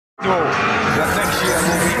sure that next year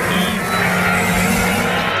will be even.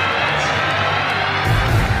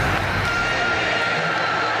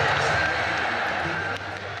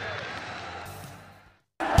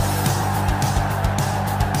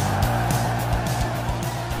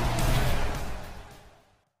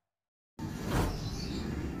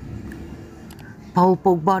 Paul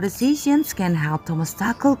Pogba decisions can help Thomas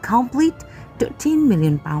Tuchel complete £13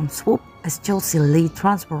 million swoop as Chelsea lead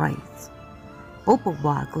transfer rates. Paul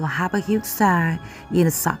Pogba could have a huge say in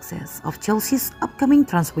the success of Chelsea's upcoming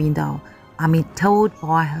transfer window amid Todd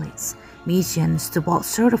Boehly's missions to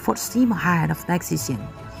bolster the fourth team ahead of next season.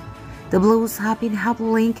 The Blues have been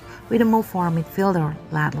heavily linked with a move for a midfielder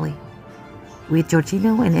lately, with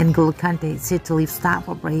Jorginho and N'Golo Kante set to leave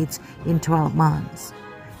Stamford Bridge in 12 months.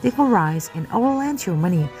 Declan and Aurelien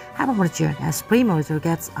Tchouameni have emerged as primary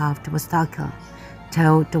targets of Thomas Tuchel,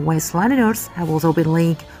 though the West Londoners have also been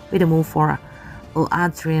linked with a move for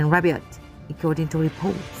Adrien Rabiot, according to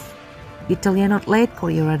reports. Italian outlet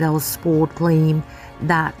Corriere dello Sport claimed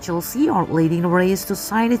that Chelsea are leading the race to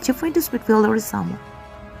sign a Juventus midfielder this summer.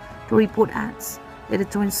 The report adds that the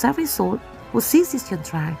 27-year-old, who sees his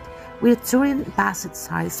contract with the Turin-based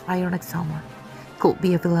side expire next summer, could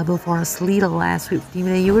be available for as little as €50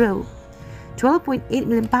 million, £12.8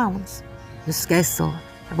 million. Newcastle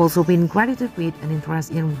have also been credited with an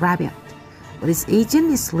interest in Rabiot, but his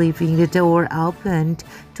agent is leaving the door open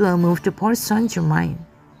to a move to Paris Saint-Germain.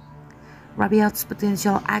 Rabiot's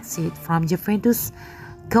potential exit from Juventus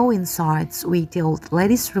coincides with the old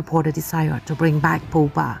lady's reported desire to bring back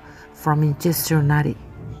Pogba from Manchester United.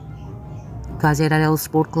 Corriere dello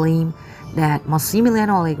Sport claimed that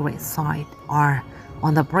Massimiliano Allegri's side are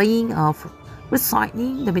on the brink of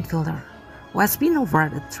re-signing the midfielder, who has been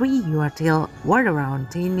offered a 3-year deal worth around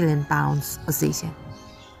 £10 million a season.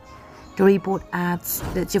 The report adds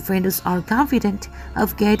that Juventus are confident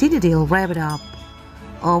of getting the deal wrapped up,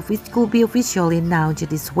 of which could be officially announced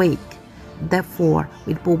this week. Therefore,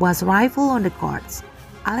 with Pogba's arrival on the cards,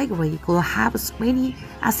 Allegri could have as many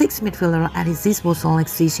as 6 midfielders at his disposal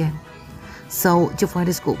next season. So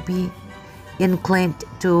Juventus could be inclined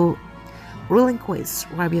to relinquish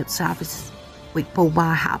Rabiot's services, with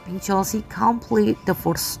Pogba helping Chelsea complete the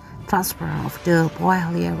fourth transfer of the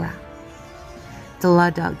Boehly era.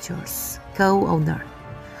 The Dodgers co-owner,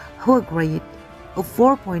 who agreed a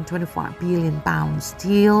 £4.25 billion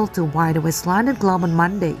deal to buy the West London club on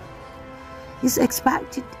Monday, is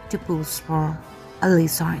expected to push for early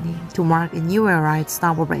signing to mark a new era at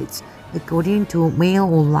Stamford Bridge, according to Mail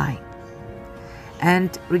Online.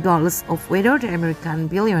 And regardless of whether the American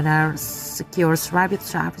billionaire secures Rabiot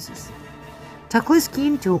services, Tuchel is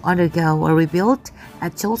keen to undergo a rebuild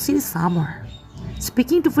at Chelsea this summer.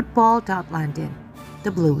 Speaking to Football.London,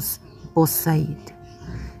 the Blues both said,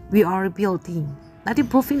 "We are rebuilding, not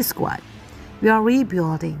improving the squad. We are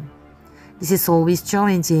rebuilding. This is always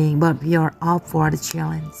challenging, but we are up for the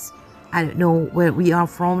challenge. I don't know where we are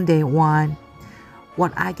from day one.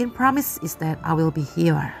 What I can promise is that I will be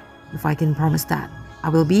here. If I can promise that, I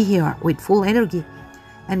will be here with full energy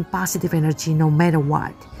and positive energy no matter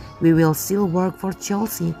what. We will still work for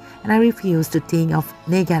Chelsea, and I refuse to think of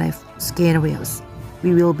negative scenarios.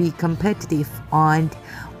 We will be competitive, on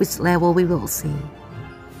which level we will see."